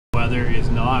weather is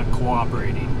not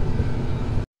cooperating.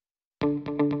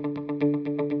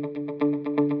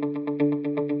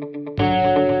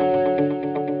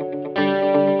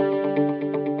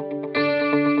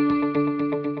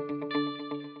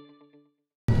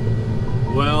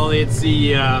 Well, it's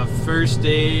the first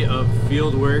day of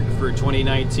field work for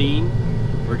 2019.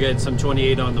 We're getting some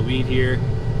 28 on the wheat here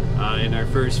in our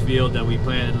first field that we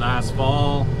planted last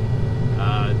fall.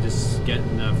 Just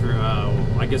getting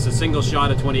I guess a single shot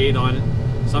of 28 on it.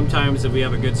 Sometimes if we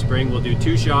have a good spring, we'll do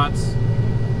 2 shots.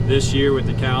 This year with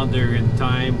the calendar and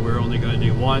time, we're only going to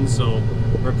do 1, so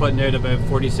we're putting out about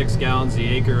 46 gallons the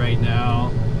acre right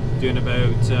now, doing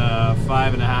about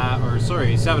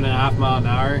 7.5 mile an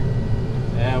hour.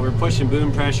 We're pushing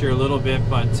boom pressure a little bit,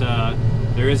 but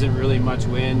there isn't really much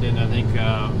wind, and I think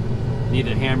need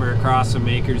to hammer across some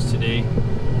acres today.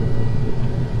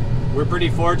 We're pretty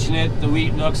fortunate. The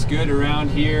wheat looks good around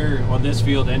here, on this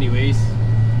field anyways.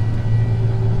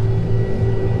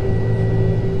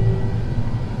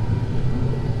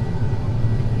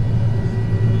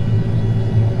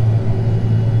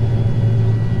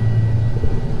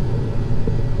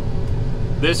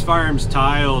 This farm's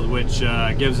tiled, which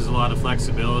gives us a lot of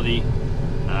flexibility,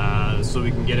 so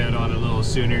we can get out on it a little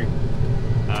sooner.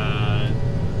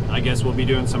 I guess we'll be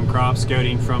doing some crop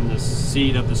scouting from the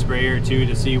seed of the sprayer too,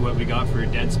 to see what we got for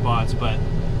dead spots. But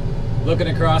looking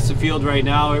across the field right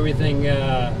now, everything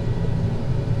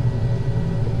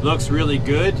looks really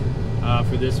good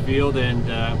for this field,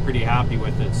 and I'm pretty happy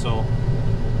with it. So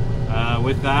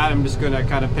with that, I'm just going to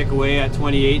kind of pick away at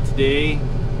 28 today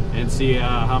and see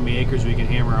how many acres we can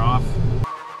hammer off.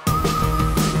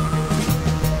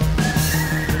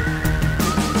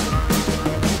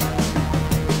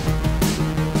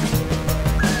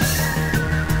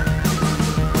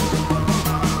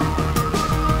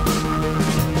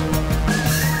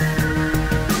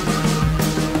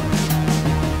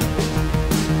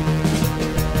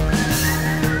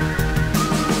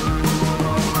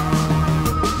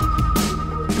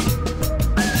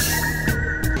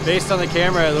 Based on the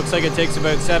camera, it looks like it takes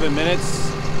about 7.5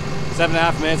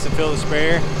 minutes to fill the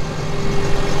sprayer.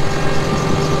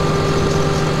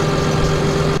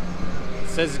 It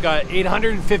says it's got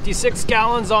 856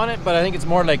 gallons on it, but I think it's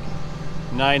more like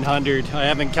 900. I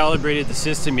haven't calibrated the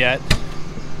system yet,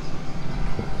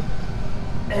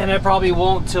 and I probably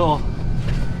won't till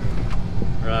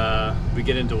we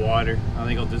get into water. I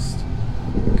think I'll just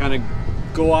kind of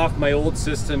go off my old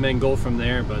system and go from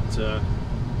there, but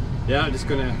yeah, I'm just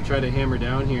gonna try to hammer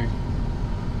down here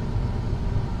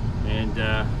and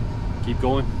keep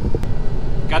going.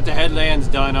 Got the headlands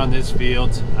done on this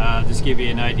field. Just give you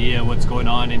an idea of what's going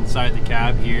on inside the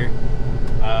cab here.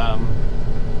 As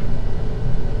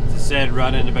I said,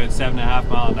 running about 7.5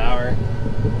 mile an hour.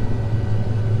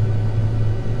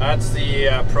 That's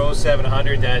the Pro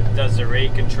 700 that does the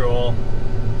rate control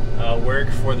work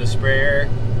for the sprayer.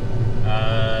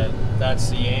 That's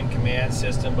the aim command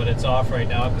system, but it's off right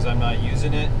now because I'm not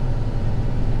using it.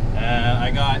 I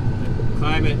got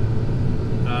climate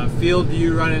field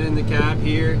view running in the cab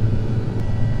here.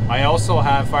 I also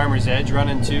have Farmer's Edge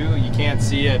running too. You can't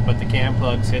see it, but the cam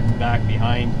plugs hit the back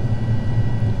behind.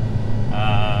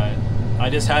 I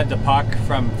just had the puck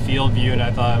from field view, and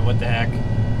I thought, what the heck,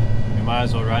 we might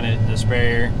as well run it, the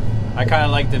sprayer. I kind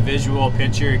of like the visual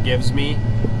picture it gives me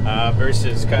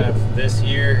versus kind of this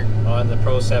here on the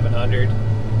Pro 700.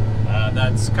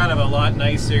 That's kind of a lot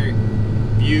nicer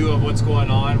view of what's going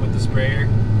on with the sprayer.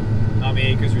 How many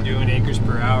acres we're doing, acres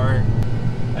per hour.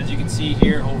 As you can see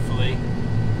here, hopefully,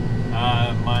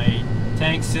 my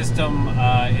tank system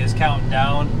is counting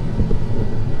down.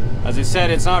 As I said,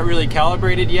 it's not really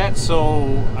calibrated yet,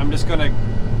 so I'm just gonna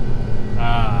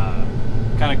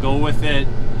kind of go with it,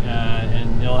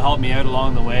 and it'll help me out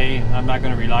along the way. I'm not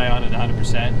going to rely on it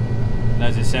 100%. And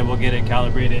as I said, we'll get it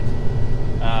calibrated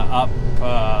up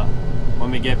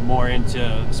when we get more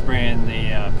into spraying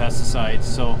the pesticides.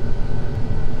 So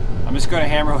I'm just going to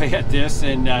hammer away at this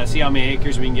and see how many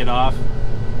acres we can get off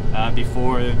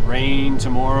before rain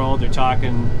tomorrow. They're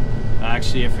talking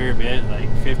actually a fair bit, like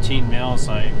 15 mils.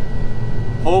 I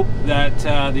hope that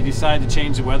they decide to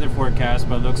change the weather forecast,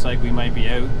 but it looks like we might be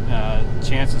out.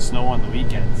 Chance of snow on the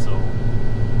weekend, so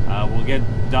we'll get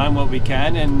done what we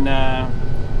can, and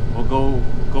we'll go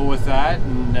with that.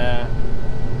 And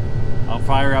I'll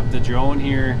fire up the drone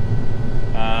here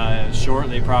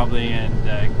shortly, probably, and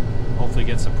hopefully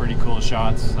get some pretty cool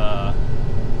shots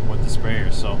with the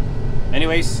sprayer. So,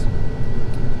 anyways,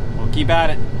 we'll keep at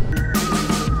it.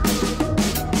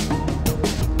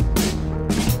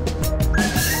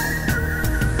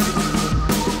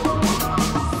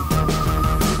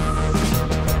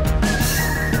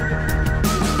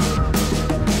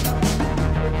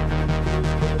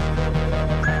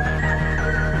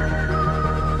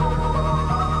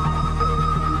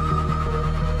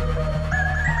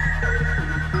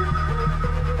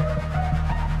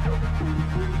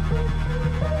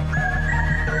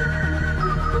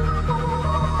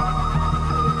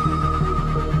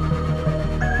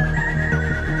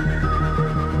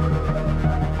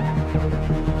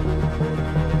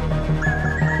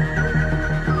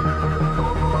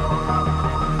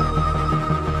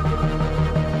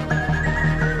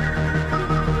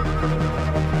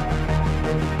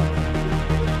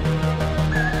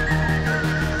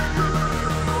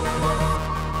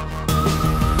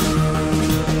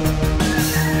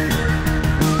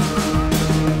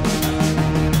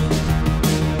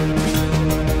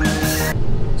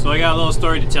 got a little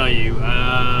story to tell you.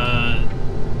 I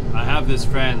have this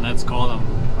friend, let's call him,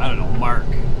 I don't know, Mark.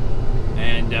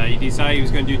 And he decided he was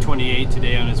going to do 28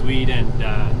 today on his weed, and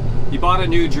he bought a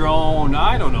new drone,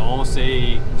 I don't know,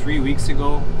 say 3 weeks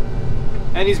ago.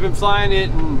 And he's been flying it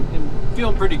and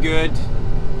feeling pretty good,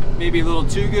 maybe a little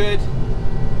too good.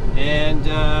 And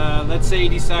let's say he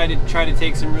decided to try to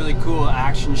take some really cool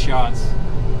action shots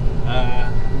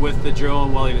with the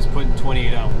drone while he was putting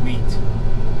 28 on wheat.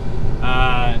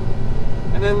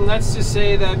 And then let's just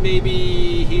say that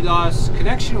maybe he lost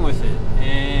connection with it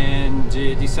and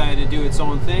decided to do its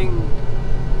own thing.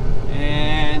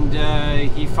 And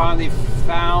he finally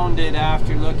found it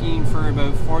after looking for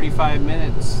about 45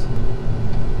 minutes.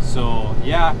 So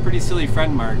yeah, pretty silly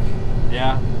friend, Mark.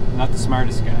 Yeah, not the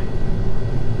smartest guy.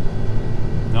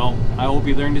 No, I hope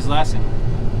he learned his lesson.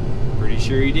 Pretty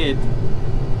sure he did.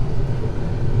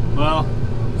 Well,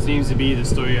 seems to be the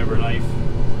story of her life.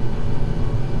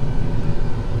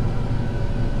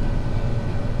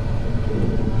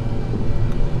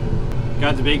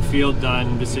 Got the big field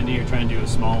done, just sitting here trying to do a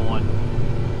small one.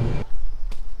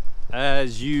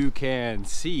 As you can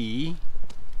see,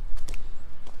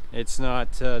 it's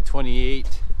not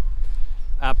 28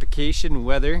 application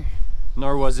weather,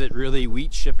 nor was it really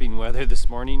wheat shipping weather this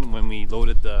morning when we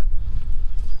loaded the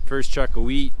first truck of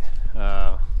wheat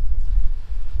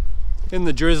in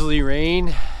the drizzly rain.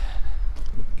 You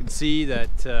can see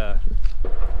that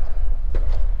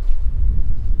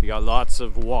we got lots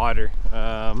of water.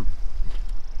 1.25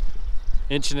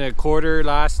 inches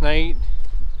last night,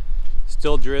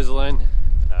 still drizzling.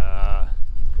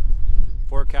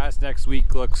 Forecast next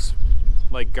week looks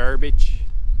like garbage.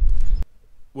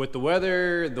 With the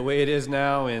weather the way it is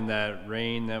now and that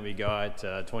rain that we got,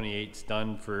 28's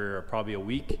done for probably a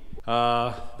week.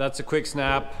 That's a quick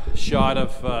snap shot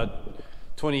of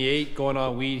 28 going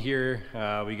on wheat here.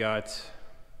 We got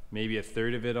maybe a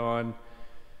third of it on.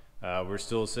 We're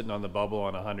still sitting on the bubble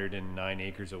on 109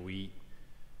 acres of wheat.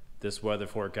 This weather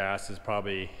forecast is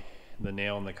probably the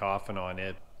nail in the coffin on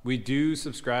it. We do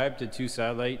subscribe to 2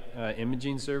 satellite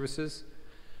imaging services,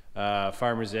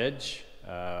 Farmer's Edge,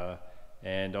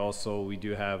 and also we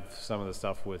do have some of the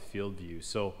stuff with Field View.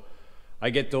 So I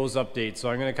get those updates.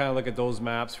 So I'm going to kind of look at those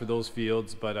maps for those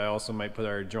fields, but I also might put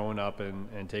our drone up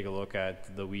and take a look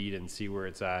at the weed and see where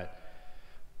it's at.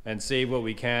 And save what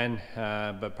we can,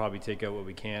 but probably take out what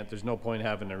we can't. There's no point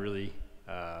having a really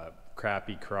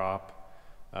crappy crop.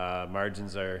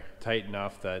 Margins are tight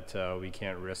enough that we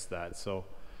can't risk that. So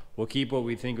we'll keep what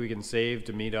we think we can save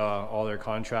to meet all our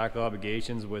contract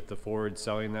obligations with the forward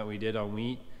selling that we did on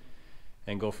wheat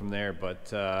and go from there.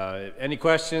 But any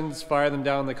questions, fire them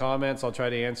down in the comments. I'll try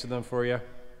to answer them for you.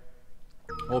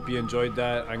 Hope you enjoyed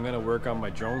that. I'm going to work on my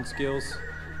drone skills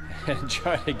and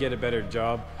try to get a better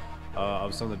job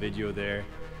of some of the video there.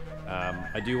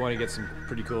 I do want to get some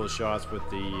pretty cool shots with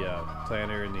the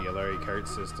planter and the Alari cart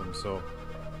system, so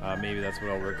maybe that's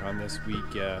what I'll work on this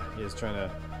week, is trying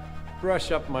to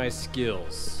brush up my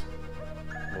skills,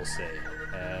 we'll say.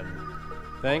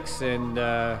 Thanks, and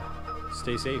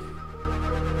stay safe.